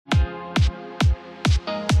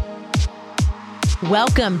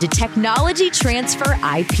Welcome to Technology Transfer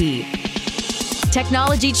IP.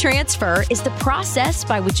 Technology transfer is the process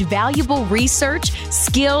by which valuable research,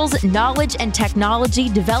 skills, knowledge, and technology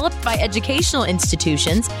developed by educational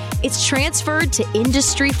institutions is transferred to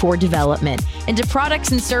industry for development into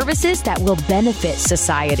products and services that will benefit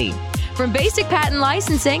society. From basic patent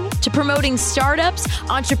licensing to promoting startups,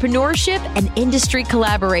 entrepreneurship, and industry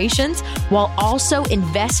collaborations, while also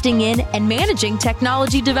investing in and managing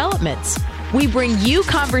technology developments. We bring you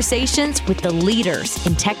conversations with the leaders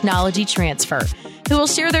in technology transfer who will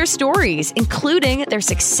share their stories, including their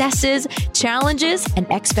successes, challenges,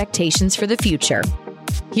 and expectations for the future.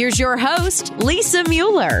 Here's your host, Lisa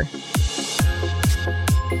Mueller.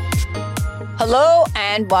 Hello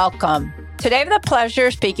and welcome. Today, I have the pleasure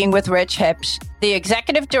of speaking with Rich Hipsch, the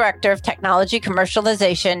Executive Director of Technology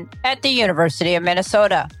Commercialization at the University of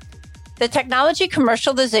Minnesota. The Technology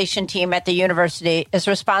Commercialization team at the university is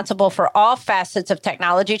responsible for all facets of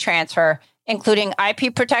technology transfer, including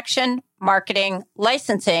IP protection, marketing,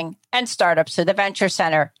 licensing, and startups through the Venture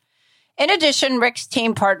Center. In addition, Rick's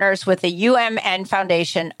team partners with the UMN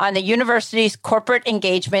Foundation on the university's corporate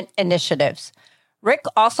engagement initiatives. Rick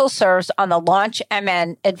also serves on the Launch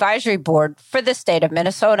MN Advisory Board for the state of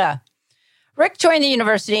Minnesota. Rick joined the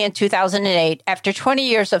university in 2008 after 20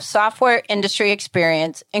 years of software industry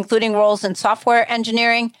experience, including roles in software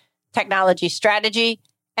engineering, technology strategy,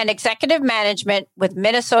 and executive management with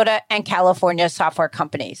Minnesota and California software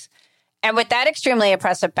companies. And with that extremely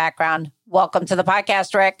impressive background, welcome to the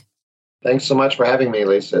podcast, Rick. Thanks so much for having me,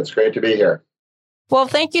 Lisa. It's great to be here. Well,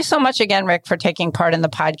 thank you so much again, Rick, for taking part in the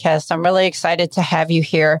podcast. I'm really excited to have you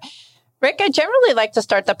here. Rick, I generally like to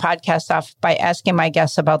start the podcast off by asking my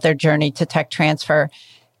guests about their journey to tech transfer.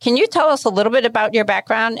 Can you tell us a little bit about your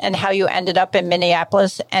background and how you ended up in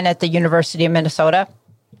Minneapolis and at the University of Minnesota?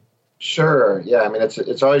 Sure. Yeah. I mean,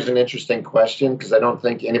 it's always an interesting question because I don't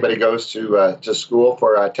think anybody goes to school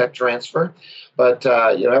for tech transfer. But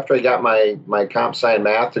after I got my comp sci and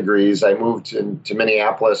math degrees, I moved to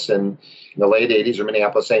Minneapolis in the late 80s, or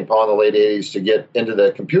Minneapolis, St. Paul in the late 80s, to get into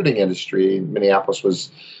the computing industry. Minneapolis was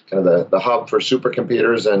kind of the hub for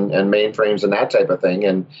supercomputers and mainframes and that type of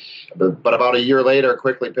thing. But about a year later,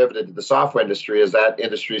 quickly pivoted to the software industry as that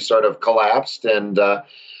industry sort of collapsed. And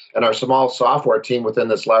our small software team within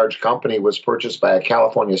this large company was purchased by a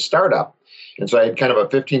California startup. And so I had kind of a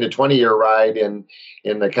 15 to 20 year ride in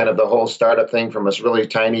the kind of the whole startup thing, from this really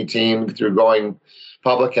tiny team through going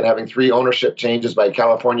public and having 3 ownership changes by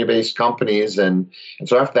California-based companies. And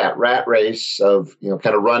so after that rat race of,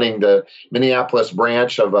 kind of running the Minneapolis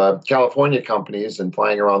branch of California companies and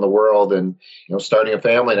flying around the world and, starting a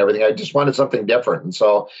family and everything, I just wanted something different. And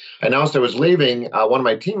so I announced I was leaving. One of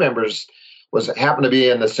my team members happened to be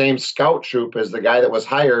in the same scout troop as the guy that was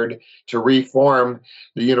hired to reform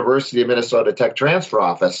the University of Minnesota Tech Transfer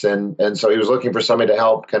Office. And so he was looking for somebody to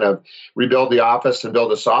help kind of rebuild the office and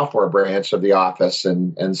build a software branch of the office.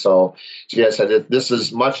 And so I said, this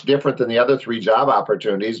is much different than the other 3 job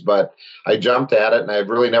opportunities, but I jumped at it and I've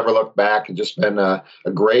really never looked back. It's just been a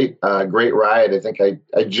great ride. I think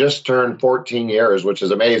I just turned 14 years, which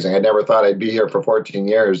is amazing. I never thought I'd be here for 14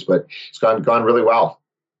 years, but it's gone really well.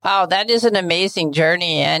 Wow, that is an amazing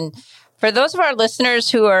journey. And for those of our listeners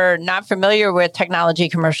who are not familiar with technology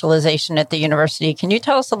commercialization at the university, can you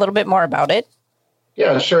tell us a little bit more about it?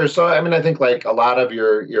 Yeah, sure. So, I think like a lot of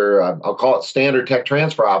your I'll call it standard tech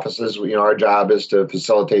transfer offices, our job is to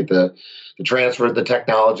facilitate the transfer of the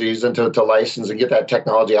technologies and to license and get that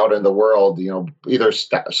technology out in the world, either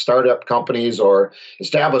startup companies or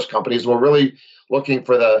established companies. We're really looking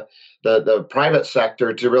for the private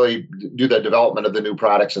sector to really do the development of the new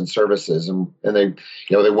products and services. And they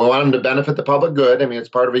want them to benefit the public good. I mean, it's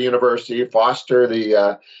part of a university, foster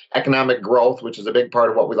the economic growth, which is a big part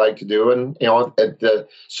of what we like to do. And, at the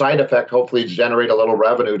side effect, hopefully generate a little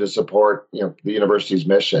revenue to support, the university's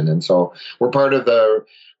mission. And so we're part of the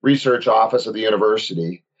research office of the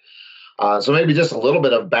university. So maybe just a little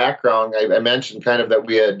bit of background. I mentioned kind of that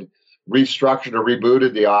we had restructured or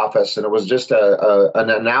rebooted the office, and it was just an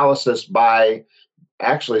analysis by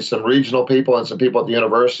actually some regional people and some people at the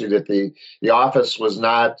university that the office was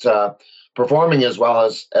not performing as well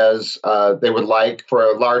as they would like for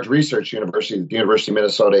a large research university that the University of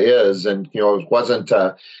Minnesota is, and it wasn't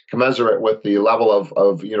commensurate with the level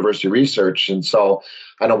of university research. And so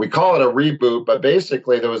I know we call it a reboot, but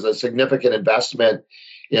basically there was a significant investment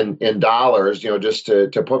in dollars, just to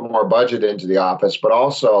put more budget into the office, but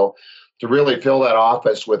also to really fill that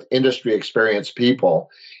office with industry experienced people.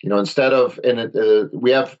 Instead of,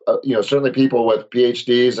 we have, certainly people with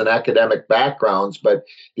PhDs and academic backgrounds, but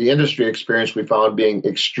the industry experience we found being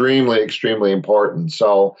extremely, extremely important.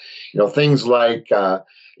 So, things like,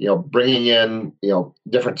 bringing in,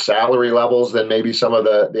 different salary levels than maybe some of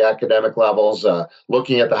the academic levels,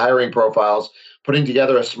 looking at the hiring profiles, putting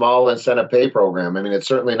together a small incentive pay program. I mean, it's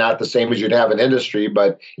certainly not the same as you'd have in industry,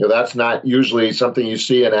 but that's not usually something you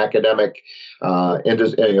see in academic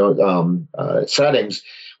settings.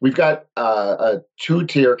 We've got a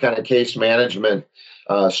two-tier kind of case management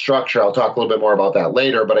structure. I'll talk a little bit more about that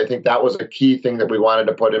later, but I think that was a key thing that we wanted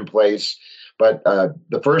to put in place. But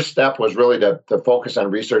the first step was really to focus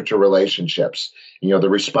on researcher relationships, the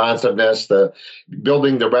responsiveness, the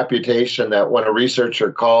building the reputation that when a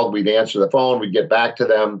researcher called, we'd answer the phone, we'd get back to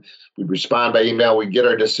them, we'd respond by email, we'd get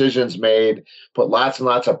our decisions made, put lots and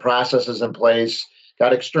lots of processes in place,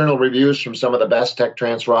 got external reviews from some of the best tech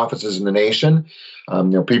transfer offices in the nation.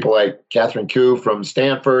 People like Catherine Koo from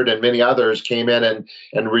Stanford and many others came in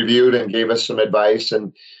and reviewed and gave us some advice.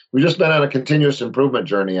 And we've just been on a continuous improvement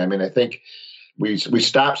journey. I mean, I think we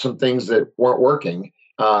stopped some things that weren't working.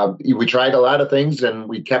 We tried a lot of things and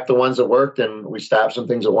we kept the ones that worked, and we stopped some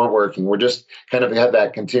things that weren't working. We're just kind of had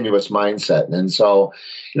that continuous mindset. And so,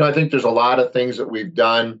 I think there's a lot of things that we've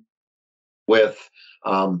done with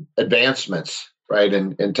advancements, right,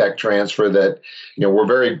 in tech transfer that, we're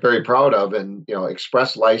very, very proud of, and,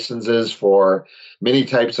 express licenses for many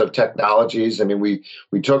types of technologies. I mean,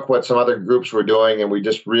 we took what some other groups were doing and we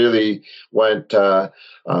just really went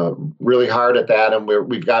really hard at that. And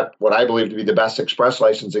we've got what I believe to be the best express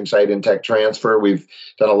licensing site in tech transfer. We've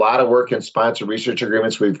done a lot of work in sponsored research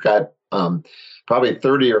agreements. We've got probably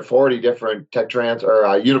 30 or 40 different tech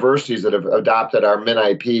transfer universities that have adopted our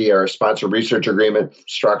MinIP, our sponsored research agreement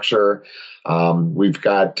structure. We've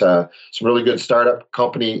got some really good startup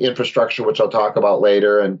company infrastructure, which I'll talk about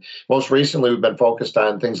later. And most recently, we've been focused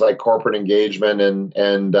on things like corporate engagement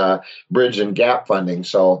and bridge and gap funding.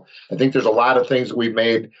 So I think there's a lot of things that we've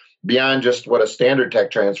made beyond just what a standard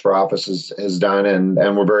tech transfer office has done,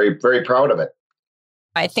 and we're very, very proud of it.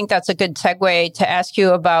 I think that's a good segue to ask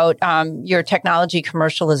you about your technology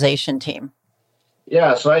commercialization team.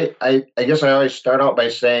 Yeah, so I guess I always start out by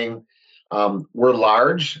saying we're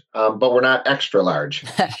large, but we're not extra large.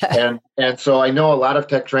 and so I know a lot of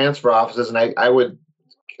tech transfer offices, and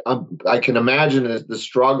I can imagine the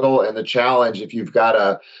struggle and the challenge if you've got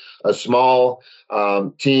a small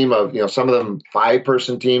team of, some of them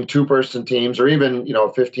 5-person team, 2-person teams, or even, a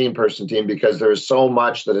 15-person team, because there's so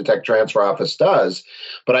much that a tech transfer office does.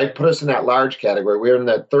 But I put us in that large category. We're in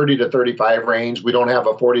the 30 to 35 range. We don't have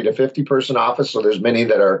a 40 to 50-person office, so there's many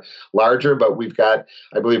that are larger, but we've got,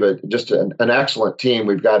 I believe, just an excellent team.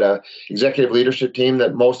 We've got a executive leadership team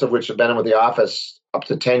that most of which have been with the office up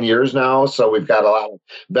to 10 years now. So we've got a lot of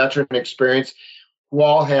veteran experience who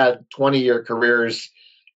all had 20-year careers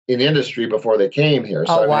in industry before they came here.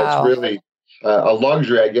 So wow. It's really a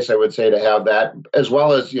luxury, I guess I would say, to have that, as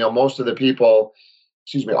well as, all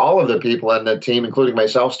of the people in the team, including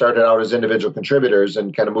myself, started out as individual contributors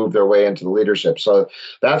and kind of moved their way into the leadership. So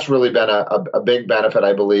that's really been a big benefit,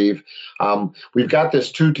 I believe. We've got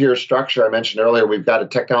this 2-tier structure I mentioned earlier. We've got a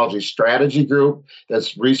technology strategy group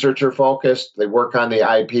that's researcher focused. They work on the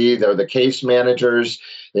IP. They're the case managers.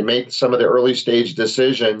 They make some of the early stage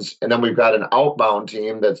decisions. And then we've got an outbound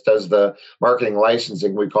team that does the marketing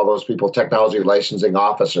licensing. We call those people technology licensing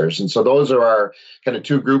officers. And so those are our kind of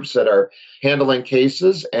 2 groups that are handling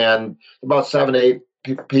cases, and about 7 to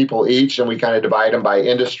 8 people each. And we kind of divide them by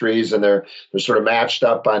industries, and they're sort of matched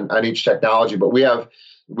up on each technology. But we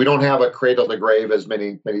don't have a cradle to grave as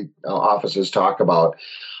many offices talk about.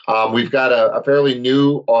 We've got a fairly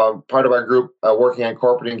new part of our group working on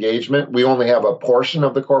corporate engagement. We only have a portion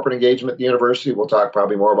of the corporate engagement at the university. We'll talk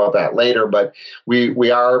probably more about that later, but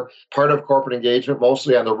we are part of corporate engagement,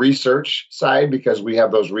 mostly on the research side, because we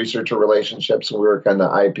have those researcher relationships, and we work on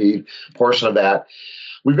the IP portion of that.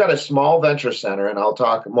 We've got a small venture center, and I'll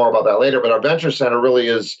talk more about that later, but our venture center really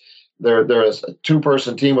is there is a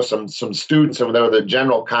 2-person team with some students, and they're the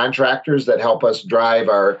general contractors that help us drive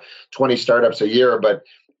our 20 startups a year. But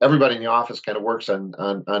everybody in the office kind of works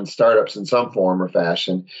on startups in some form or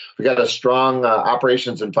fashion. We got a strong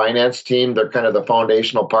operations and finance team. They're kind of the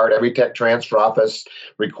foundational part. Every tech transfer office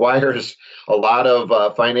requires a lot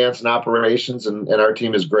of finance and operations, and our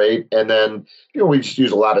team is great. And then, we just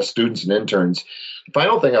use a lot of students and interns. The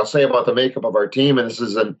final thing I'll say about the makeup of our team, and this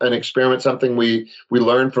is an experiment, something we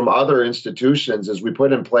learned from other institutions, is we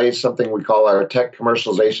put in place something we call our Tech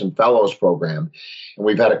Commercialization Fellows Program. And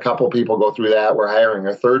we've had a couple people go through that. We're hiring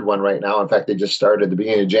our third one right now. In fact, they just started at the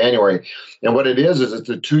beginning of January. And what it is it's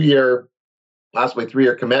a 2-year, possibly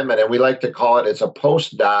 3-year commitment. And we like to call it's a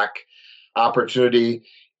postdoc opportunity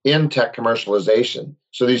in tech commercialization.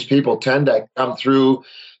 So these people tend to come through,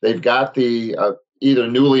 they've got the either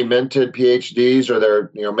newly minted PhDs or they're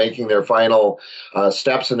making their final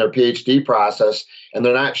steps in their PhD process, and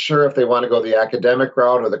they're not sure if they want to go the academic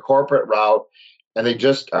route or the corporate route, and they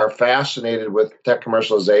just are fascinated with tech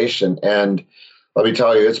commercialization. And let me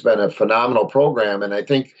tell you, it's been a phenomenal program, and I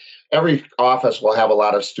think every office will have a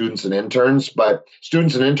lot of students and interns, but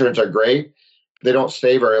students and interns are great. They don't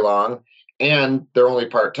stay very long, and they're only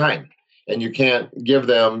part-time. And you can't give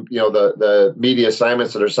them, the media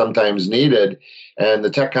assignments that are sometimes needed. And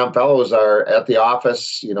the TechCom fellows are at the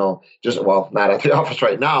office, not at the office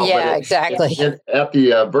right now. Yeah, but exactly. At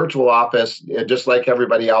the virtual office, just like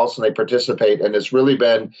everybody else, and they participate. And it's really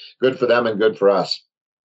been good for them and good for us.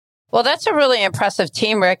 Well, that's a really impressive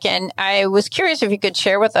team, Rick. And I was curious if you could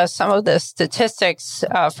share with us some of the statistics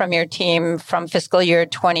from your team from fiscal year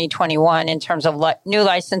 2021 in terms of new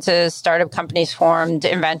licenses, startup companies formed,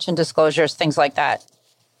 invention disclosures, things like that.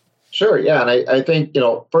 Sure. Yeah. And I think,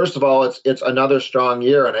 first of all, it's another strong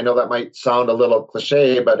year. And I know that might sound a little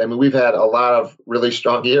cliche, but I mean, we've had a lot of really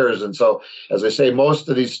strong years. And so, as I say, most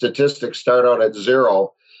of these statistics start out at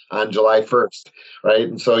 0 on July 1st, right?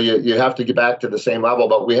 And so you have to get back to the same level.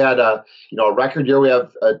 But we had a record year. We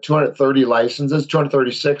have 230 licenses,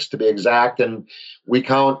 236 to be exact, and we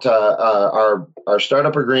count our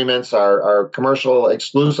startup agreements, our commercial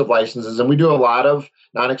exclusive licenses, and we do a lot of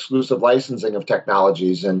non-exclusive licensing of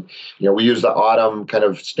technologies. And we use the Autumn kind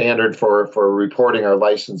of standard for reporting our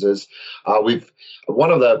licenses.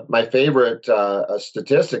 One of my favorite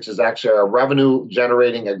statistics is actually our revenue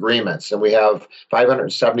generating agreements. And we have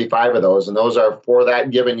 575 of those. And those are for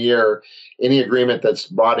that given year, any agreement that's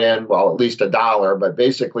brought in, well, at least $1, but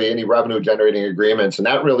basically any revenue generating agreements. And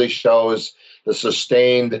that really shows the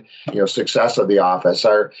sustained, success of the office.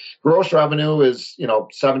 Our gross revenue is,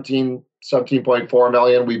 17.4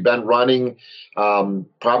 million. We've been running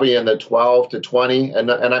probably in the 12 to 20.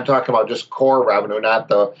 And I'm talking about just core revenue, not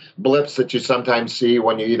the blips that you sometimes see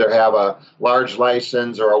when you either have a large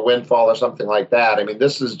license or a windfall or something like that. I mean,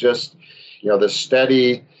 this is just, the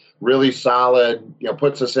steady, really solid,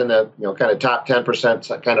 puts us in the, kind of top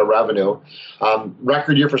 10% kind of revenue.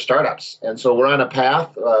 Record year for startups. And so we're on a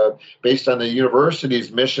path based on the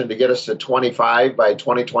university's mission to get us to 25 by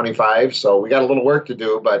 2025. So we got a little work to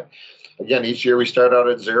do, but again, each year we start out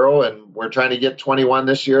at 0, and we're trying to get 21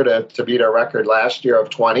 this year to beat our record last year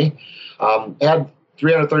of 20. Had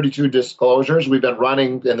 332 disclosures. We've been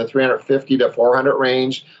running in the 350 to 400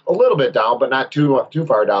 range, a little bit down, but not too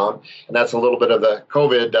far down. And that's a little bit of the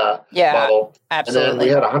COVID bubble. Absolutely. And then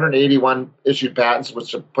we had 181 issued patents,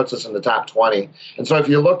 which puts us in the top 20. And so if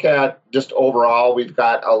you look at just overall, we've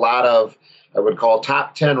got a lot of, I would call,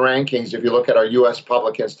 top 10 rankings. If you look at our U.S.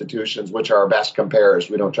 public institutions, which are our best comparers,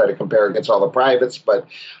 we don't try to compare against all the privates, but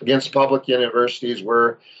against public universities,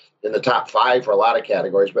 we're in the top 5 for a lot of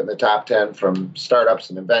categories, but in the top 10 from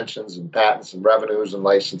startups and inventions and patents and revenues and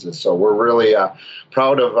licenses. So we're really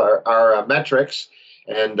proud of our metrics.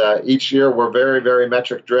 And each year we're very, very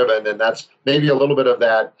metric driven. And that's maybe a little bit of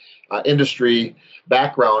that industry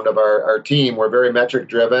background of our team. We're very metric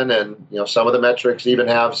driven, and some of the metrics even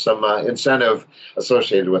have some incentive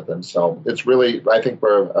associated with them. So it's really, I think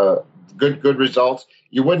we're good results.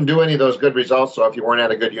 You wouldn't do any of those good results if you weren't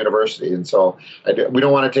at a good university. And so we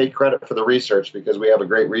don't want to take credit for the research, because we have a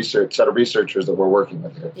great set of researchers that we're working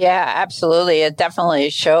with here. Yeah, absolutely. It definitely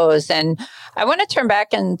shows. And I want to turn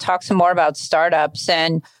back and talk some more about startups.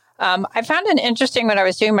 And I found it interesting when I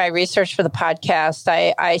was doing my research for the podcast.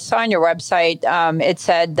 I saw on your website, it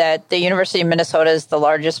said that the University of Minnesota is the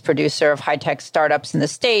largest producer of high-tech startups in the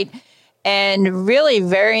state. And really,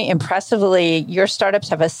 very impressively, your startups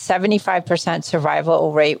have a 75%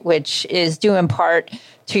 survival rate, which is due in part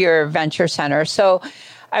to your venture center. So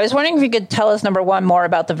I was wondering if you could tell us, number one, more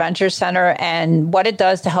about the venture center and what it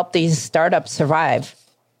does to help these startups survive.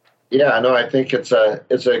 Yeah, no, I think it's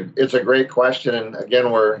a great question. And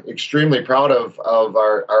again, we're extremely proud of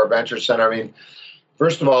our venture center. I mean,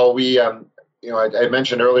 first of all, we I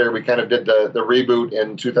mentioned earlier, we kind of did the reboot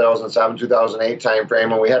in 2007, 2008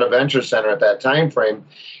 timeframe, and we had a venture center at that time frame.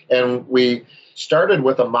 And we started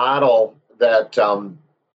with a model that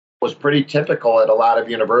was pretty typical at a lot of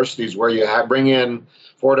universities, where you bring in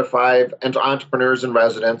 4 to 5 entrepreneurs in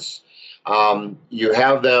residence. You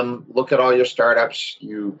have them look at all your startups.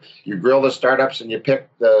 You grill the startups, and you pick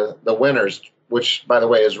the winners. which, by the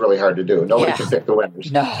way, is really hard to do. Nobody can pick the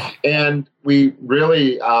winners. No. And we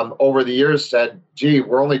really, over the years, said, gee,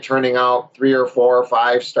 we're only turning out 3 or 4 or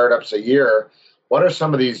 5 startups a year. What are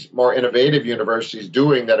some of these more innovative universities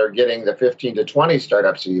doing that are getting the 15 to 20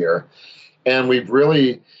 startups a year? And we've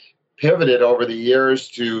really pivoted over the years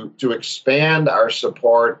to expand our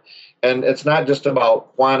support. And it's not just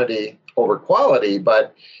about quantity over quality,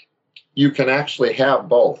 but you can actually have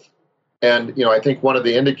both. And, I think one of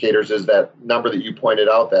the indicators is that number that you pointed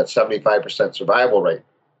out, that 75% survival rate.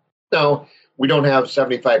 Now, we don't have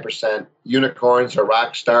 75% unicorns or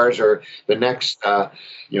rock stars or the next,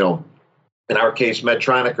 in our case,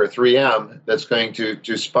 Medtronic or 3M that's going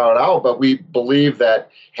to spout out. But we believe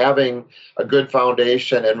that having a good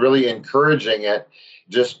foundation and really encouraging it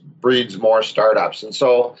just breeds more startups. And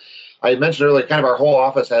so I mentioned earlier, kind of our whole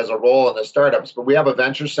office has a role in the startups, but we have a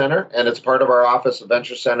venture center, and it's part of our office, a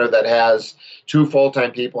venture center that has 2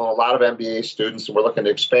 full-time people and a lot of MBA students, and we're looking to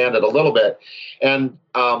expand it a little bit. And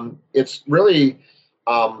it's really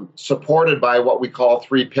supported by what we call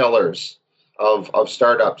 3 pillars of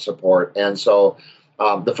startup support. And so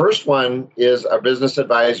the first one is our business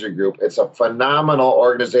advisory group. It's a phenomenal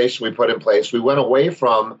organization we put in place. We went away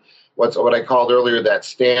from what I called earlier that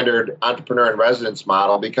standard entrepreneur in residence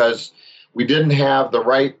model because we didn't have the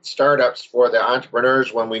right startups for the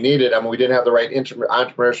entrepreneurs when we needed them. We didn't have the right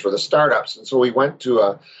entrepreneurs for the startups. And so we went to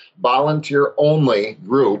a volunteer-only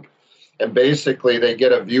group, and basically they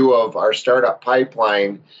get a view of our startup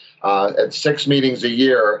pipeline at 6 meetings a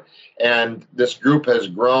year. And this group has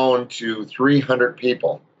grown to 300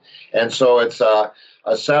 people. And so it's a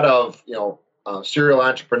set of, serial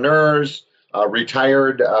entrepreneurs,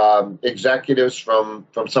 retired executives from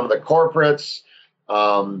some of the corporates,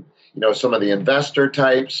 some of the investor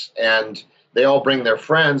types, and they all bring their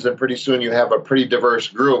friends, and pretty soon you have a pretty diverse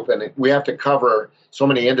group. And we have to cover so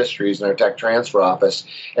many industries in our tech transfer office.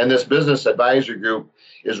 And this business advisory group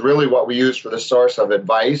is really what we use for the source of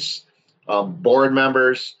advice, board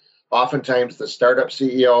members, oftentimes the startup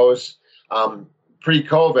CEOs.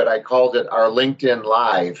 Pre-COVID, I called it our LinkedIn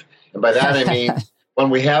Live. And by that, I mean, when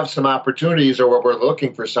we have some opportunities or when we're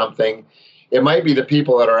looking for something, it might be the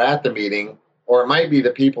people that are at the meeting, or it might be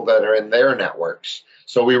the people that are in their networks.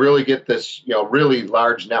 So we really get this, really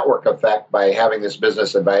large network effect by having this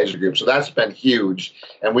business advisory group. So that's been huge.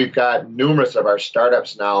 And we've got numerous of our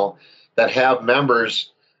startups now that have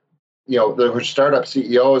members, the startup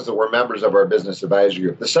CEOs that were members of our business advisory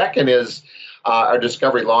group. The second is our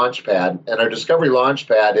Discovery Launchpad. And our Discovery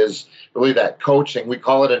Launchpad is really that coaching. We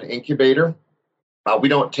call it an incubator. We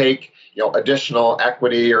don't take additional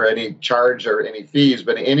equity or any charge or any fees,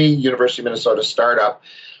 but any University of Minnesota startup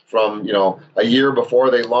from a year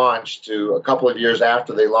before they launch to a couple of years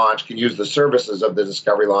after they launch can use the services of the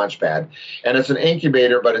Discovery Launchpad. And it's an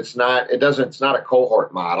incubator, but it's not a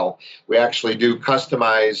cohort model. We actually do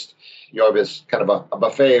customized, it's kind of a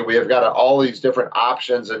buffet. We have got all these different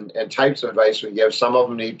options and types of advice we give. Some of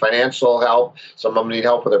them need financial help. Some of them need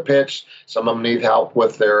help with their pitch. Some of them need help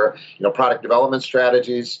with their, product development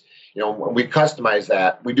strategies. We customize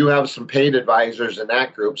that. We do have some paid advisors in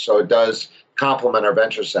that group, so it does complement our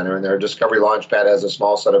venture center, and their Discovery Launchpad has a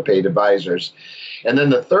small set of paid advisors. And then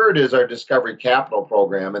the third is our Discovery Capital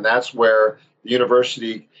program, and that's where the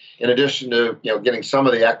university, in addition to getting some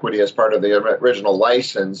of the equity as part of the original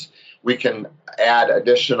license, we can add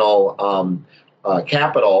additional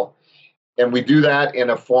capital, and we do that in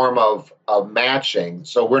a form of matching.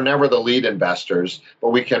 So we're never the lead investors, but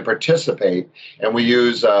we can participate, and we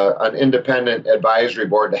use an independent advisory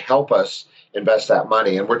board to help us invest that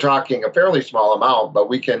money. And we're talking a fairly small amount, but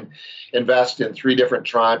we can invest in 3 different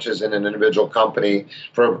tranches in an individual company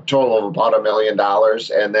for a total of about $1 million.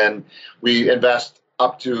 And then we invest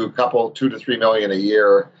up to $2 to $3 million a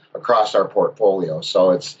year across our portfolio.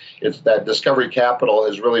 So it's that Discovery Capital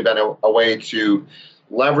has really been a way to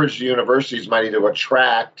leverage the university's money to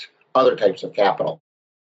attract other types of capital.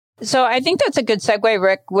 So I think that's a good segue,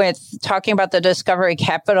 Rick, with talking about the Discovery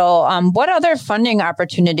Capital. What other funding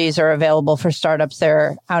opportunities are available for startups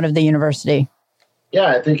there out of the university? Yeah,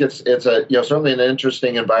 I think it's a certainly an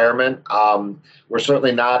interesting environment. We're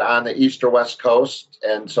certainly not on the East or West Coast,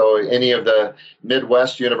 and so any of the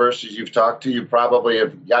Midwest universities you've talked to, you probably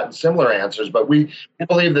have gotten similar answers. But we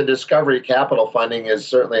believe the Discovery Capital funding is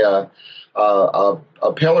certainly a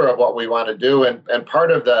pillar of what we want to do, and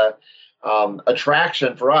part of the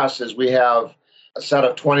attraction for us is we have a set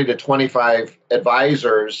of 20 to 25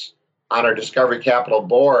 advisors on our Discovery Capital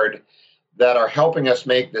board that are helping us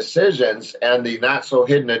make decisions, and the not so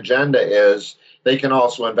hidden agenda is they can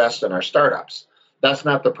also invest in our startups. that's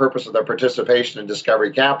not the purpose of their participation in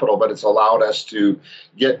Discovery Capital, but it's allowed us to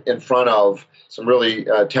get in front of some really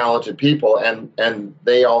talented people, and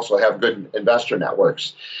they also have good investor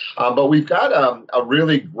networks. But we've got a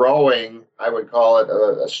really growing, I would call it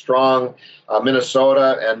a strong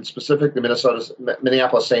Minnesota, and specifically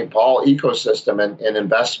Minneapolis-St. Paul ecosystem in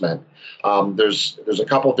investment. There's a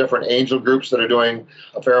couple of different angel groups that are doing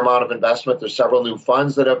a fair amount of investment. There's several new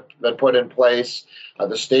funds that have been put in place.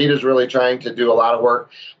 The state is really trying to do a lot of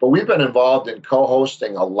work, but we've been involved in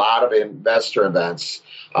co-hosting a lot of investor events.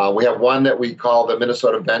 We have one that we call the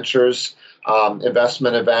Minnesota Ventures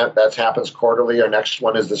investment event that happens quarterly. Our next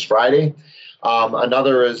one is this Friday.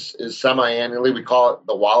 Another is semi-annually. We call it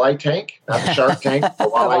the Walleye Tank, not the Shark Tank, the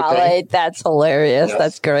Walleye Tank. That's hilarious. Yes,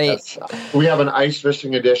 that's great. We have an ice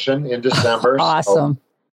fishing edition in December. Awesome.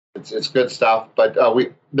 So it's good stuff. But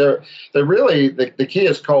they're really, the key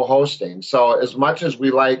is co-hosting. So as much as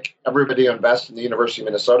we like everybody to invest in the University of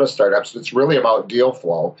Minnesota startups, it's really about deal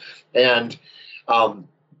flow. And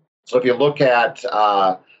so if you look at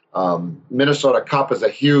Minnesota Cup is a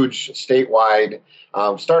huge statewide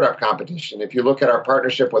startup competition. If you look at our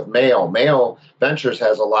partnership with Mayo Ventures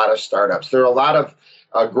has a lot of startups. There are a lot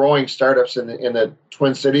of growing startups in the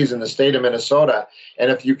Twin Cities in the state of Minnesota.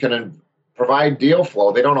 And if you can provide deal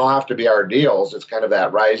flow, they don't all have to be our deals. It's kind of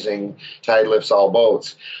that rising tide lifts all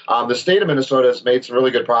boats. The state of Minnesota has made some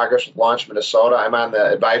really good progress with Launch Minnesota. I'm on the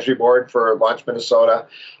advisory board for Launch Minnesota.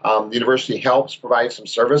 The university helps provide some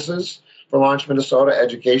services for Launch Minnesota,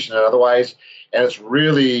 education and otherwise. And it's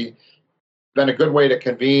really been a good way to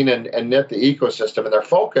convene and knit the ecosystem. And their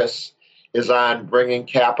focus is on bringing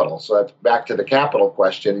capital. So that's back to the capital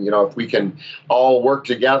question. If we can all work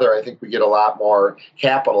together, I think we get a lot more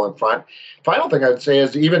capital in front. Final thing I'd say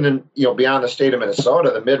is even in, beyond the state of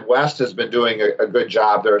Minnesota, the Midwest has been doing a good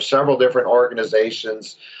job. There are several different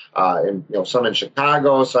organizations, some in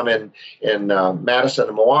Chicago, some in Madison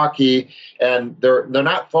and Milwaukee, and they're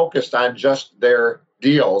not focused on just their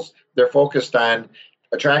deals. They're focused on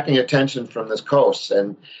attracting attention from this coast.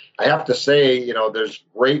 And I have to say, there's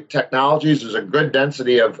great technologies. There's a good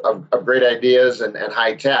density of great ideas and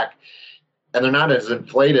high tech, and they're not as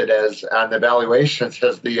inflated as on the valuations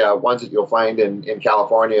as the ones that you'll find in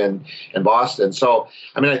California and Boston. So,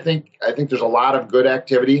 I think there's a lot of good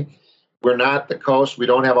activity. We're not the coast. We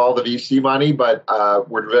don't have all the VC money, but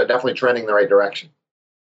we're definitely trending in the right direction.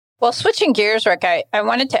 Well, switching gears, Rick, I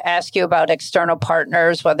wanted to ask you about external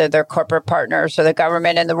partners, whether they're corporate partners or the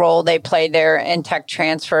government and the role they play there in tech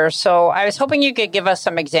transfer. So I was hoping you could give us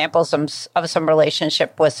some examples of some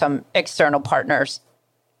relationship with some external partners.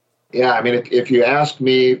 Yeah, if you ask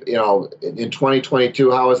me, in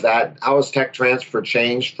 2022, how has tech transfer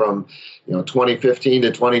changed from, 2015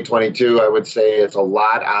 to 2022? I would say it's a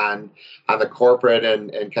lot on the corporate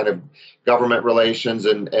and kind of government relations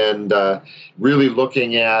and really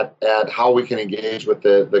looking at how we can engage with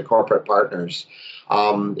the corporate partners.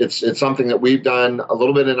 It's something that we've done a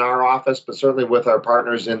little bit in our office, but certainly with our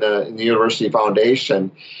partners in the University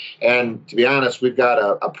Foundation. And to be honest, we've got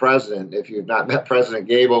a president, if you've not met President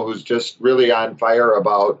Gable, who's just really on fire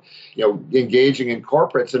about engaging in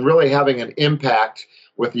corporates and really having an impact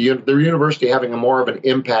with the university having more of an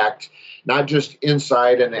impact, not just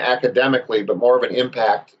inside and academically, but more of an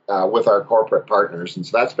impact with our corporate partners. And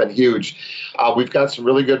so that's been huge. We've got some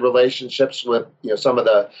really good relationships with some of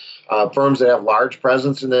the firms that have large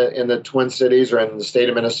presence in the Twin Cities or in the state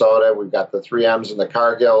of Minnesota. We've got the 3Ms and the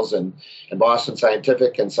Cargills and Boston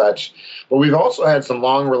Scientific and such. But we've also had some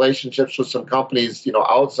long relationships with some companies,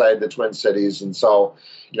 outside the Twin Cities. And so,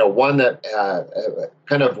 one that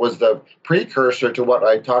kind of was the precursor to what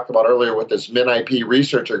I talked about earlier with this MinIP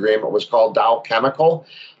research agreement was called Dow Chemical.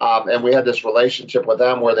 And we had this relationship with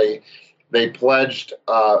them where they pledged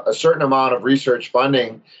a certain amount of research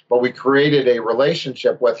funding, but we created a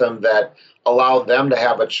relationship with them that allowed them to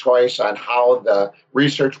have a choice on how the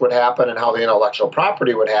research would happen and how the intellectual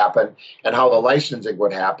property would happen and how the licensing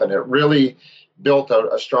would happen. It really built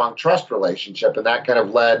a strong trust relationship, and that kind of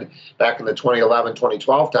led back in the 2011,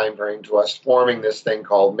 2012 timeframe to us forming this thing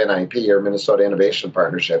called MinIP, or Minnesota Innovation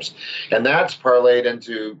Partnerships. And that's parlayed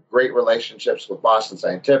into great relationships with Boston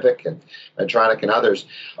Scientific and Medtronic and others.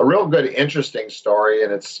 A real good, interesting story,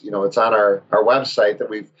 and it's on our website that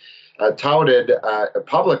we've touted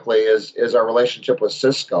publicly is our relationship with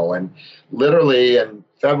Cisco. And literally in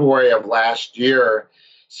February of last year,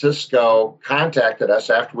 Cisco contacted us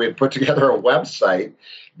after we had put together a website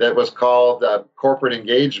that was called Corporate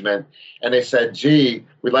Engagement. And they said, gee,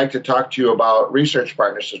 we'd like to talk to you about research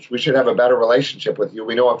partnerships. We should have a better relationship with you.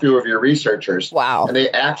 We know a few of your researchers. Wow. And they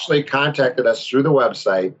actually contacted us through the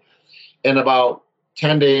website. And about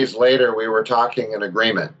 10 days later, we were talking an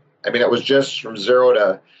agreement. I mean, it was just from 0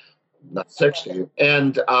 to 60.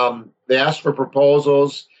 And they asked for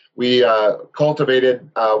proposals. We cultivated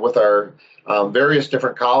with our various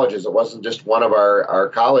different colleges. It wasn't just one of our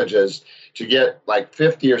colleges, to get like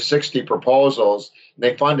 50 or 60 proposals. And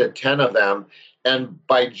they funded 10 of them. And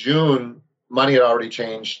by June, money had already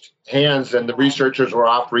changed hands and the researchers were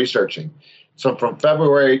off researching. So from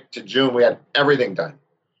February to June, we had everything done.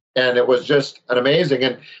 And it was just an amazing.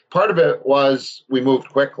 And part of it was we moved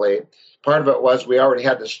quickly. Part of it was we already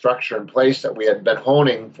had the structure in place that we had been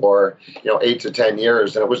honing for 8 to 10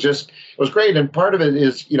 years. And it was great. And part of it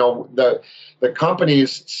is, the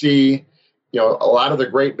companies see, a lot of the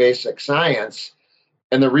great basic science,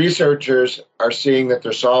 and the researchers are seeing that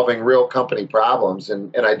they're solving real company problems.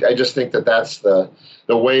 And I just think that that's the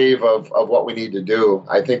wave of what we need to do.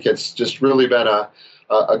 I think it's just really been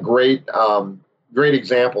a great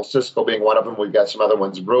example, Cisco being one of them. We've got some other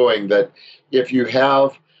ones brewing, that if you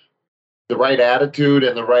have the right attitude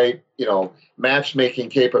and the right, matchmaking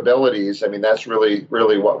capabilities, I mean, that's really,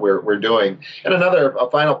 really what we're doing. And a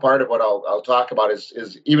final part of what I'll talk about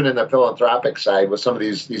is even in the philanthropic side with some of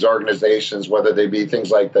these organizations, whether they be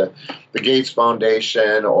things like the Gates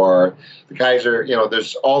Foundation or the Kaiser,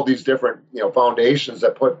 there's all these different, foundations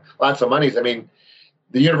that put lots of monies. I mean,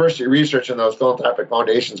 the university research and those philanthropic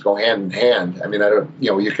foundations go hand in hand. I mean,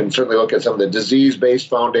 you can certainly look at some of the disease-based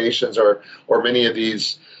foundations or many of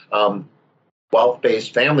these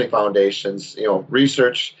wealth-based family foundations.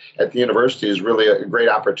 Research at the university is really a great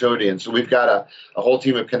opportunity. And so we've got a whole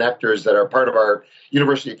team of connectors that are part of our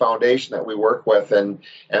university foundation that we work with, and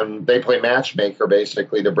they play matchmaker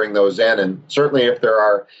basically to bring those in. And certainly if there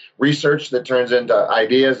are research that turns into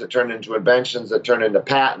ideas, that turn into inventions, that turn into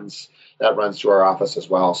patents, that runs through our office as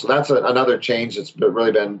well. So that's another change that's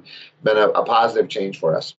really been a positive change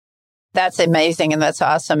for us. That's amazing. And that's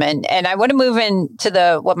awesome. And I want to move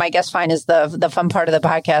into what my guests find is the fun part of the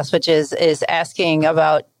podcast, which is asking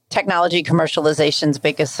about technology commercialization's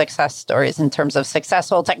biggest success stories in terms of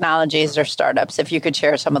successful technologies or startups. If you could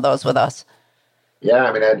share some of those with us. Yeah,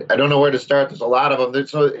 I mean, I don't know where to start. There's a lot of them.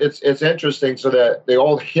 So it's interesting. So the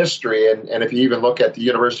old history, and if you even look at the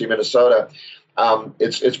University of Minnesota,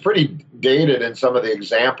 it's pretty dated in some of the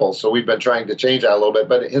examples. So we've been trying to change that a little bit.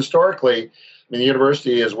 But historically, the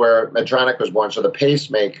university is where Medtronic was born. So the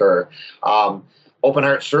pacemaker, open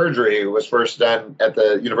heart surgery was first done at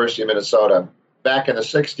the University of Minnesota back in the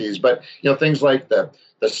 60s. But, things like the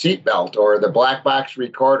seatbelt or the black box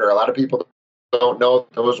recorder, a lot of people don't know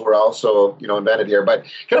those were also, invented here. But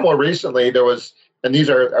kind of more recently, there was, and these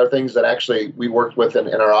are things that actually we worked with in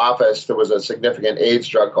our office. There was a significant AIDS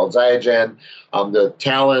drug called Xiagen, the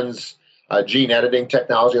Talens, gene editing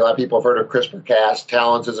technology. A lot of people have heard of CRISPR-Cas.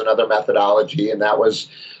 Talens is another methodology, and that was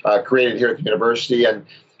created here at the university. And,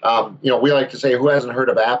 we like to say, who hasn't heard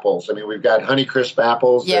of apples? I mean, we've got Honeycrisp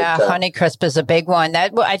apples. Yeah, Honeycrisp is a big one.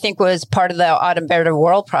 That, I think, was part of the Autumn Better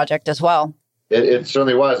World project as well. It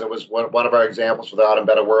certainly was. It was one of our examples for the Autumn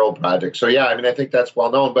Better World project. So, yeah, I mean, I think that's well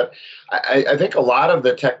known. But I think a lot of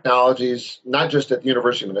the technologies, not just at the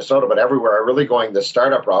University of Minnesota, but everywhere, are really going the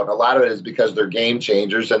startup route. And a lot of it is because they're game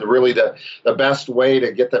changers. And really the best way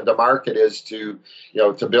to get them to market is to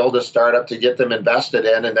build a startup, to get them invested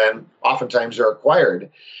in, and then oftentimes they're acquired.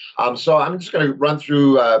 So I'm just going to run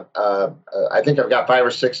through, I think I've got 5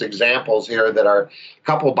 or 6 examples here that are a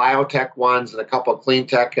couple biotech ones and a couple clean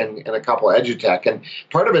tech and a couple edutech. And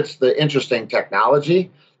part of it's the interesting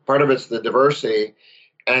technology, part of it's the diversity,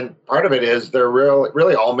 and part of it is they're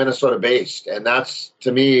really all Minnesota based. And that's,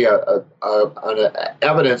 to me, an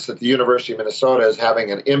evidence that the University of Minnesota is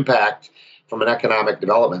having an impact from an economic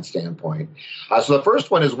development standpoint. So the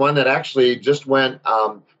first one is one that actually just went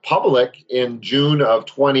public in June of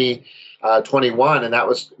 2021, and that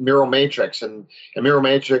was Miromatrix. And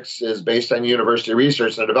Miromatrix is based on university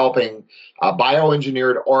research and developing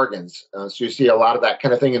bioengineered organs. So you see a lot of that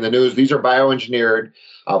kind of thing in the news. These are bioengineered,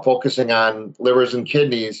 focusing on livers and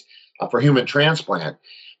kidneys for human transplant,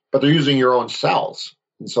 but they're using your own cells.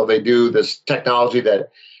 And so they do this technology that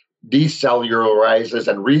decellularizes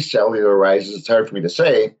and recellularizes, it's hard for me to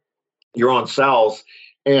say, your own cells.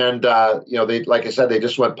 And, they, like I said, they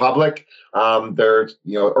just went public. They're,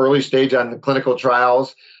 early stage on the clinical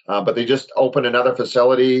trials, but they just opened another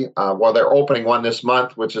facility. They're opening one this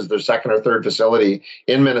month, which is their second or third facility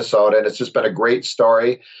in Minnesota. And it's just been a great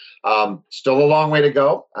story. Still a long way to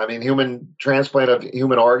go. I mean, human transplant of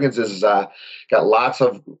human organs is got lots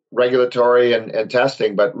of regulatory and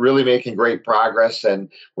testing, but really making great progress. And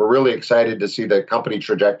we're really excited to see the company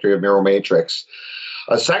trajectory of Miromatrix.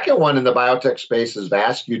 A second one in the biotech space is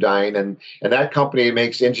Vascudyne, and that company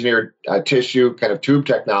makes engineered tissue kind of tube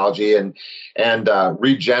technology and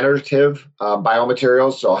regenerative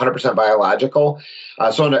biomaterials, so 100% biological.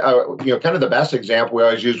 Kind of the best example we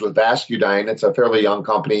always use with Vascudyne, it's a fairly young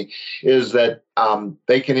company, is that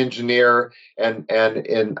they can engineer and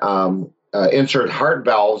insert heart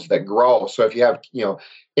valves that grow. So if you have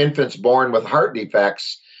infants born with heart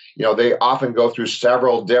defects, they often go through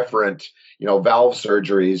several different valve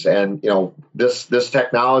surgeries, and this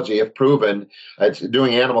technology, if proven, it's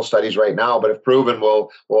doing animal studies right now, but if proven, will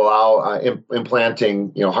allow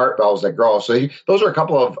implanting heart valves that grow. So those are a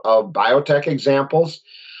couple of biotech examples.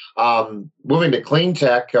 Moving to clean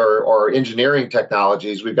tech or engineering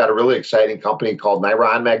technologies, we've got a really exciting company called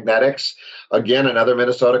Niron Magnetics. Again, another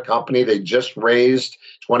Minnesota company. They just raised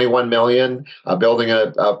 $21 million, building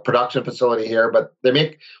a production facility here, but they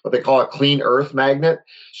make what they call a clean earth magnet.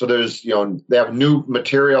 So they have new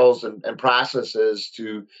materials and processes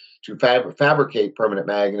to fabricate permanent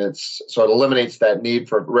magnets. So it eliminates that need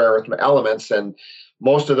for rare earth elements. And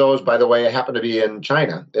most of those, by the way, happen to be in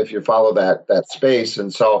China, if you follow that space.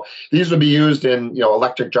 And so these would be used in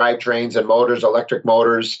electric drivetrains and motors, electric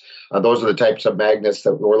motors. Those are the types of magnets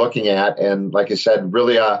that we're looking at. And like I said,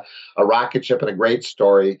 really a rocket ship and a great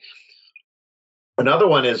story. Another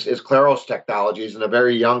one is Claros Technologies, and a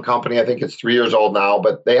very young company. I think it's 3 years old now,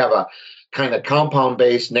 but they have a kind of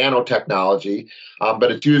compound-based nanotechnology,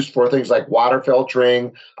 but it's used for things like water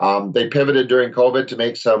filtering. They pivoted during COVID to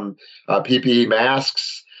make some PPE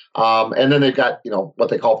masks. And then they've got, what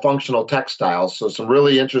they call functional textiles. So some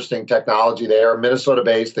really interesting technology there.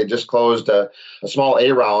 Minnesota-based. They just closed a small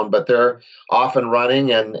A round, but they're off and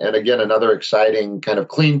running. And again, another exciting kind of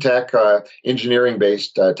clean tech,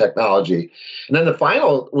 engineering-based technology. And then the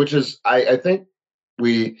final, which is, I think,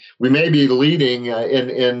 we may be leading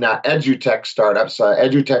in edutech startups.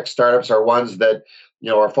 Edutech startups are ones that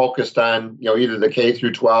are focused on either the K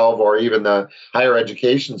through 12 or even the higher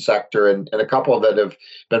education sector, and a couple that have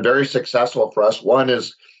been very successful for us. One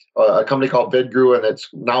is a company called VidGrew, and it's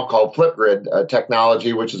now called Flipgrid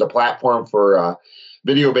Technology, which is a platform for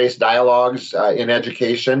video-based dialogues in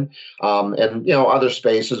education and other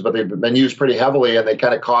spaces, but they've been used pretty heavily, and they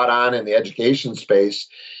kind of caught on in the education space.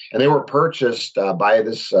 And they were purchased by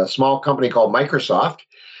this small company called Microsoft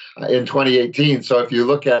in 2018. So if you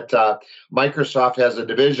look at Microsoft has a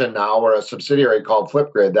division now, or a subsidiary called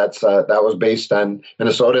Flipgrid. That was based on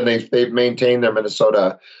Minnesota, and they've maintained their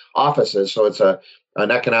Minnesota offices. So it's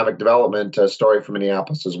an economic development story for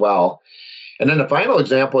Minneapolis as well. And then the final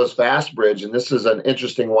example is FastBridge, and this is an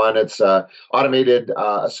interesting one. It's an automated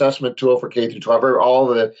assessment tool for K through 12.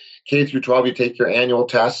 All of the K through 12, you take your annual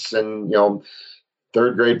tests, and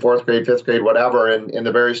third grade, fourth grade, fifth grade, whatever, in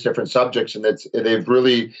the various different subjects. And they've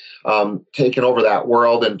really taken over that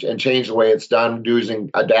world and changed the way it's done using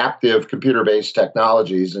adaptive computer-based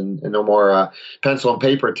technologies and no more pencil and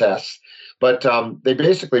paper tests. But they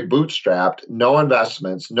basically bootstrapped, no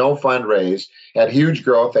investments, no fundraise, had huge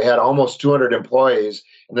growth. They had almost 200 employees,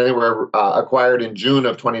 and then they were acquired in June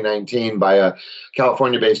of 2019 by a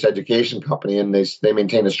California-based education company, and they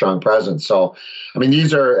maintain a strong presence. So, I mean,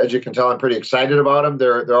 these are, as you can tell, I'm pretty excited about them.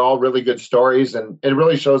 They're all really good stories, and it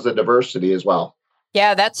really shows the diversity as well.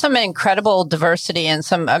 Yeah, that's some incredible diversity and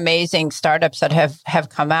some amazing startups that have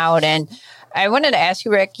come out. And I wanted to ask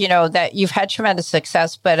you, Rick, that you've had tremendous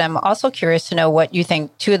success, but I'm also curious to know what you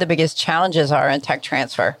think two of the biggest challenges are in tech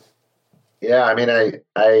transfer. Yeah, I mean,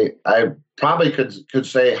 I probably could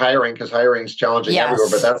say hiring, because hiring is challenging everywhere,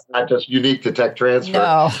 but that's not just unique to tech transfer.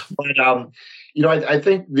 No. But I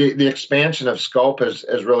think the expansion of scope has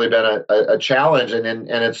really been a challenge, and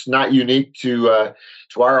it's not unique to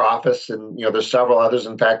our office. And there's several others.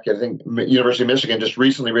 In fact, I think University of Michigan just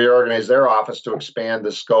recently reorganized their office to expand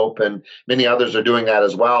the scope, and many others are doing that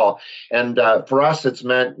as well. And for us, it's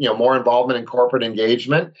meant more involvement in corporate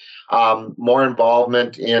engagement, more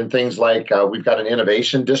involvement in things like we've got an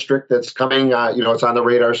innovation district that's coming. It's on the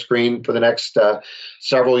radar screen for the next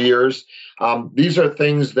several years. These are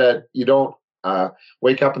things that you don't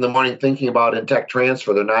wake up in the morning thinking about in tech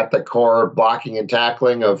transfer. They're not the core blocking and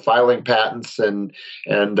tackling of filing patents and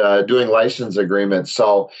doing license agreements.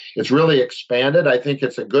 So it's really expanded. I think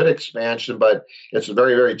it's a good expansion, but it's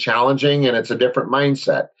very, very challenging, and it's a different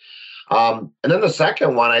mindset. And then the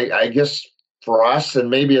second one, I guess for us,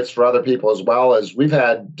 and maybe it's for other people as well, is we've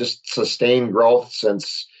had just sustained growth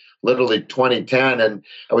since literally 2010. And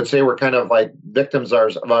I would say we're kind of like victims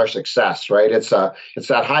of our success, right? It's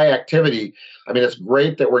that high activity. I mean, it's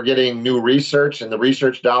great that we're getting new research, and the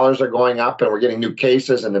research dollars are going up, and we're getting new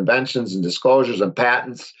cases and inventions and disclosures and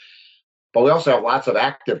patents. but we also have lots of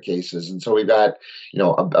active cases. And so we've got,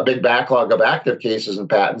 a big backlog of active cases and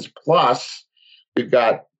patents. Plus, we've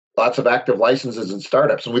got lots of active licenses and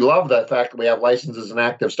startups. And we love the fact that we have licenses and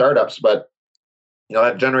active startups, but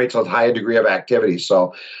that generates a high degree of activity.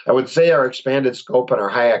 So I would say our expanded scope and our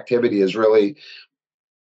high activity is really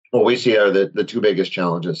what we see are the two biggest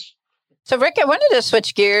challenges. So, Rick, I wanted to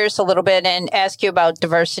switch gears a little bit and ask you about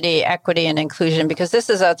diversity, equity, and inclusion, because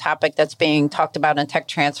this is a topic that's being talked about in tech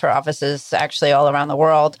transfer offices actually all around the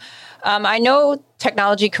world. I know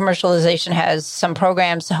technology commercialization has some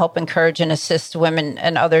programs to help encourage and assist women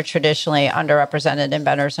and other traditionally underrepresented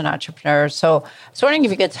inventors and entrepreneurs. So I was wondering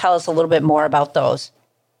if you could tell us a little bit more about those.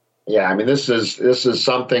 Yeah, I mean, this is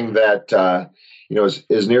something that,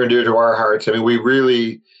 is near and dear to our hearts. I mean, we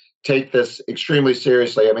really take this extremely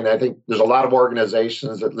seriously. I mean, I think there's a lot of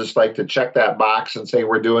organizations that just like to check that box and say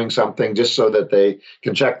we're doing something just so that they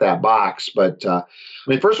can check that box. But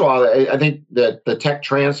first of all, I think that the tech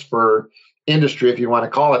transfer industry, if you want to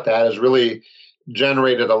call it that, has really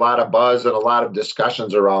generated a lot of buzz and a lot of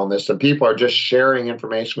discussions around this. And people are just sharing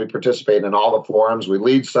information. We participate in all the forums. We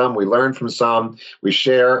lead some, we learn from some, we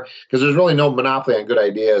share, because there's really no monopoly on good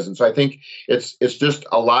ideas. And so I think it's just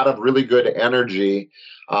a lot of really good energy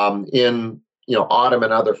in Autumn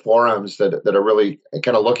and other forums that are really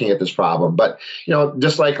kind of looking at this problem. But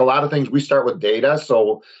just like a lot of things, we start with data.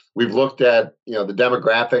 So we've looked at the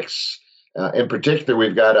demographics. In particular,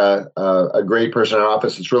 we've got a great person in our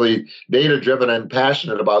office that's really data driven and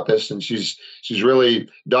passionate about this, and she's really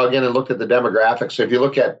dug in and looked at the demographics. So if you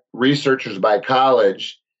look at researchers by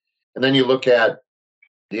college, and then you look at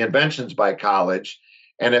the inventions by college,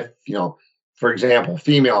 and if for example,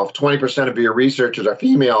 female, if 20% of your researchers are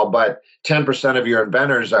female, but 10% of your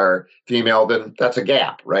inventors are female, then that's a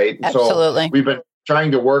gap, right? Absolutely. So we've been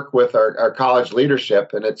trying to work with our college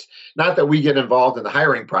leadership, and it's not that we get involved in the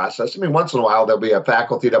hiring process. I mean, once in a while, there'll be a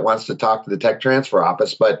faculty that wants to talk to the tech transfer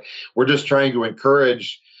office, but we're just trying to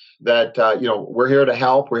encourage that, we're here to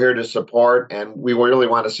help, we're here to support, and we really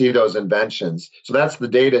want to see those inventions. So that's the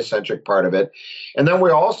data-centric part of it. And then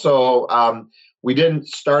we also, we didn't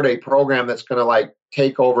start a program that's going to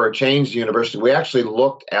take over or change the university. We actually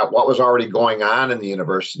looked at what was already going on in the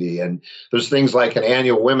university. And there's things like an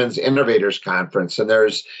annual Women's Innovators Conference. And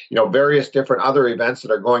there's, various different other events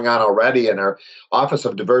that are going on already in our Office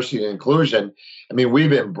of Diversity and Inclusion. I mean,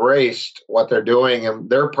 we've embraced what they're doing, and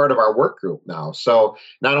they're part of our work group now. So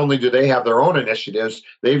not only do they have their own initiatives,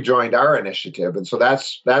 they've joined our initiative. And so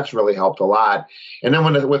that's really helped a lot. And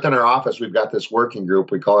then within our office, we've got this working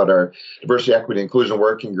group. We call it our Diversity, Equity, Inclusion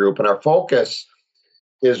Working Group. And our focus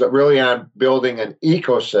is really on building an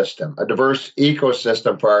ecosystem, a diverse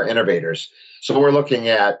ecosystem for our innovators. So we're looking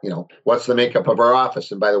at, what's the makeup of our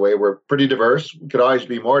office? And by the way, we're pretty diverse. We could always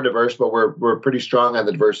be more diverse, but we're pretty strong on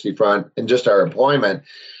the diversity front in just our employment.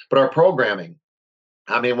 But our programming,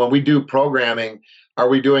 I mean, when we do programming, are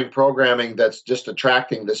we doing programming that's just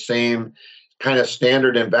attracting the same kind of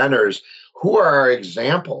standard inventors? Who are our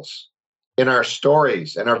examples in our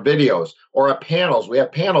stories and our videos or our panels? We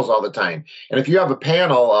have panels all the time. And if you have a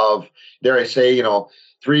panel of, dare I say,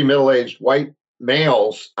 3 middle-aged white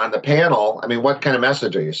males on the panel, I mean, what kind of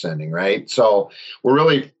message are you sending, right? So we're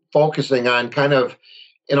really focusing on kind of,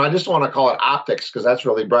 I just want to call it optics because that's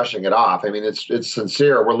really brushing it off. I mean, it's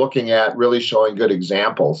sincere. We're looking at really showing good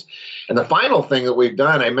examples. And the final thing that we've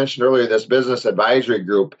done, I mentioned earlier, this business advisory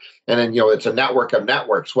group, and then, it's a network of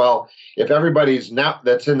networks. Well, if everybody's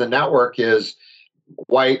that's in the network is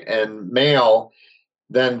white and male,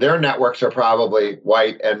 then their networks are probably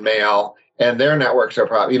white and male, and their networks are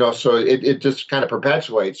probably, so it just kind of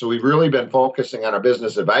perpetuates. So we've really been focusing on our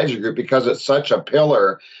business advisory group because it's such a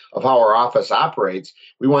pillar of how our office operates.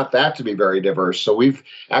 We want that to be very diverse. So we've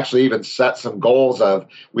actually even set some goals of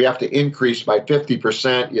we have to increase by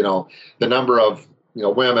 50%, the number of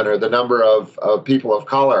women or the number of people of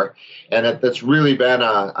color. And that's really been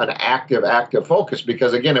an active focus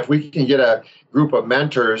because, again, if we can get a group of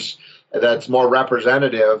mentors that's more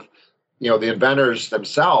representative, the inventors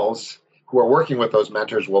themselves who are working with those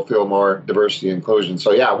mentors will feel more diversity and inclusion.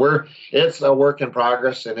 So yeah, it's a work in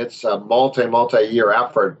progress and it's a multi-year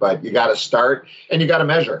effort, but you got to start and you got to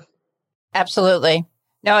measure. Absolutely.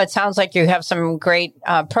 No, it sounds like you have some great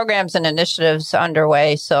programs and initiatives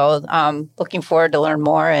underway. So looking forward to learn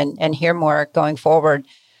more and hear more going forward.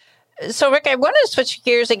 So Rick, I want to switch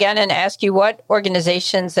gears again and ask you what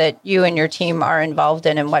organizations that you and your team are involved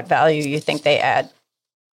in and what value you think they add.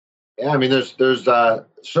 Yeah, I mean, there's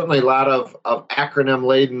certainly a lot of acronym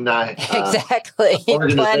laden exactly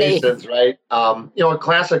organizations, right? A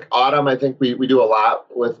classic Autumn. I think we do a lot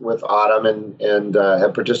with Autumn and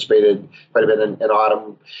have participated quite a bit in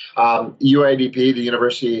Autumn. UIDP, the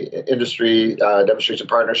University Industry Demonstration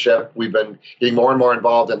Partnership. We've been getting more and more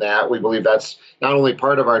involved in that. We believe that's not only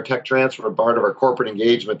part of our tech transfer, but part of our corporate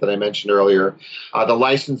engagement that I mentioned earlier. The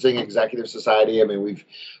Licensing Executive Society. I mean,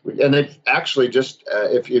 and they've actually just,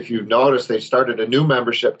 if you've noticed, they've started a new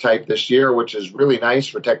membership type this year, which is really nice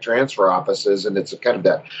for tech transfer offices, and it's kind of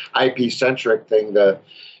that IP-centric thing.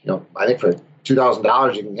 I think for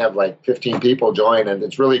 $2,000 you can have like 15 people join, and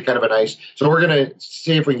it's really kind of a nice. So we're going to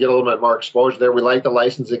see if we can get a little bit more exposure there. We like the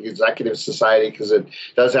Licensing Executive Society because it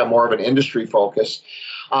does have more of an industry focus.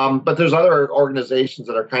 But there's other organizations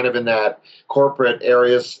that are kind of in that corporate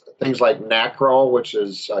areas, things like NACRO, which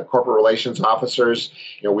is corporate relations officers.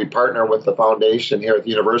 We partner with the foundation here at the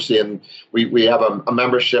university, and we have a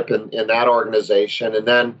membership in that organization. And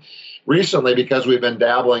then recently, because we've been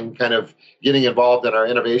dabbling, kind of getting involved in our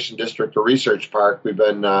innovation district or research park, we've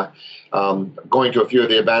been going to a few of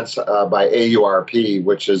the events by AURP,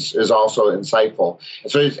 which is also insightful.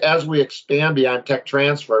 And so as we expand beyond tech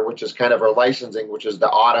transfer, which is kind of our licensing, which is the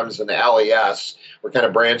Autumns and the LES, we're kind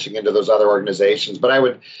of branching into those other organizations. But I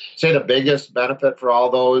would say the biggest benefit for all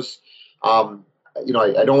those, I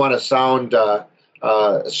don't want to sound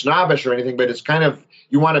snobbish or anything, but it's kind of,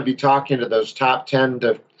 you want to be talking to those top 10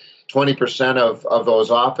 to 20% of those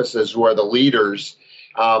offices who are the leaders,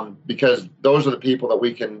 because those are the people that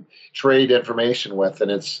we can trade information with. And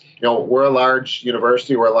it's, we're a large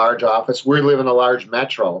university, we're a large office, we live in a large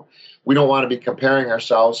metro. We don't want to be comparing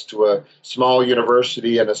ourselves to a small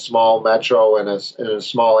university in a small metro in a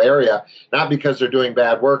small area, not because they're doing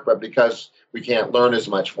bad work, but because we can't learn as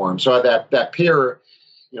much for them. So that peer,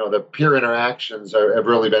 the peer interactions have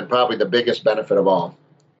really been probably the biggest benefit of all.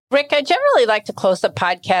 Rick, I generally like to close the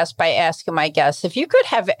podcast by asking my guests, if you could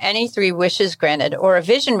have any 3 wishes granted or a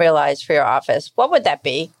vision realized for your office, what would that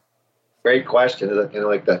be? Great question. Is it kind of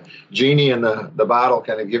like the genie in the bottle,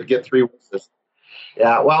 kind of get 3 wishes?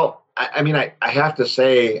 Yeah, well, I have to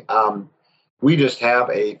say, we just have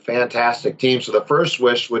a fantastic team. So the first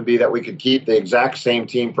wish would be that we could keep the exact same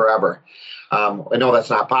team forever. I know that's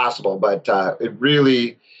not possible, but it's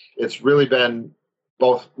really been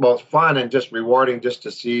both fun and just rewarding just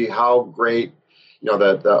to see how great,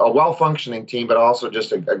 a well-functioning team, but also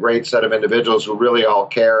just a great set of individuals who really all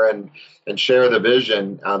care and share the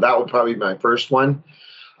vision. That would probably be my first one.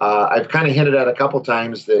 I've kind of hinted at a couple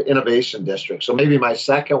times the innovation district. So maybe my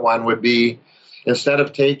second one would be, instead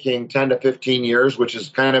of taking 10 to 15 years, which is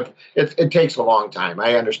kind of, it takes a long time.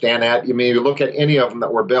 I understand that. You look at any of them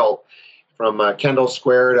that were built, from Kendall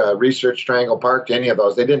Square to Research Triangle Park to any of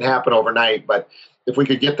those, they didn't happen overnight, but if we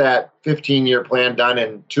could get that 15-year plan done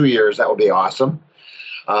in 2 years, that would be awesome.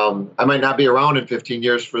 I might not be around in 15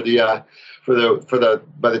 years by the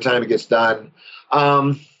time it gets done.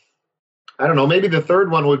 I don't know. Maybe the third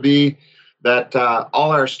one would be that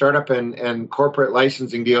all our startup and corporate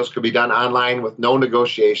licensing deals could be done online with no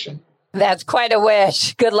negotiation. That's quite a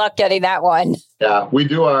wish. Good luck getting that one. Yeah, we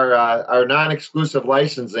do our non-exclusive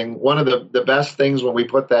licensing. One of the best things when we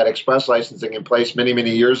put that express licensing in place many,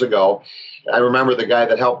 many years ago, I remember the guy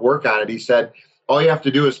that helped work on it. He said, all you have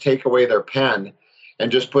to do is take away their pen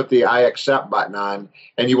and just put the I accept button on,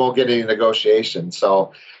 and you won't get any negotiation.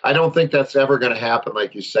 So I don't think that's ever going to happen,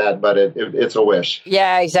 like you said, but it's a wish.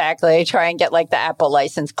 Yeah, exactly. Try and get like the Apple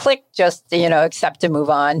license. Click, just, accept and move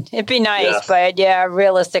on. It'd be nice, yes. But yeah,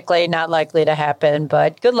 realistically not likely to happen.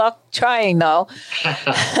 But good luck trying, though.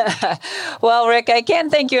 Well, Rick, I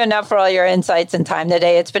can't thank you enough for all your insights and time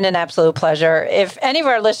today. It's been an absolute pleasure. If any of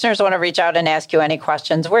our listeners want to reach out and ask you any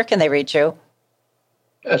questions, where can they reach you?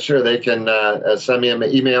 Yeah, sure. They can send me an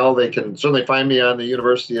email. They can certainly find me on the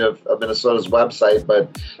University of Minnesota's website,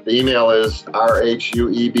 but the email is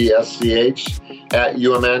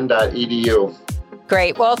rhuebsch@umn.edu.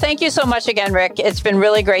 Great. Well, thank you so much again, Rick. It's been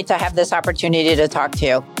really great to have this opportunity to talk to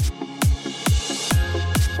you.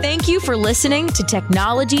 Thank you for listening to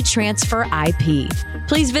Technology Transfer IP.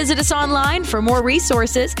 Please visit us online for more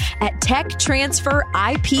resources at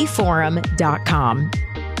techtransferipforum.com.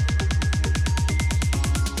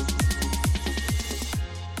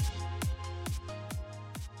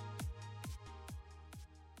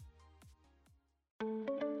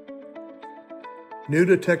 New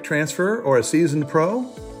to tech transfer or a seasoned pro?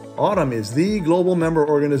 Autumn is the global member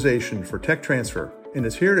organization for tech transfer and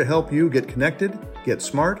is here to help you get connected, get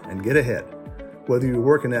smart, and get ahead. Whether you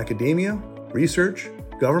work in academia, research,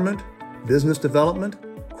 government, business development,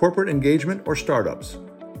 corporate engagement, or startups,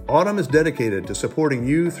 Autumn is dedicated to supporting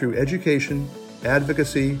you through education,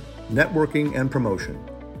 advocacy, networking, and promotion.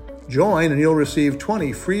 Join and you'll receive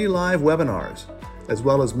 20 free live webinars, as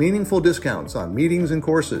well as meaningful discounts on meetings and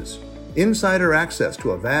courses, insider access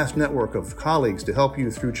to a vast network of colleagues to help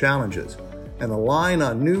you through challenges, and align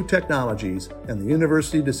on new technologies and the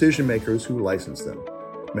university decision makers who license them.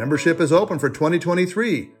 Membership is open for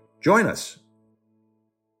 2023. Join us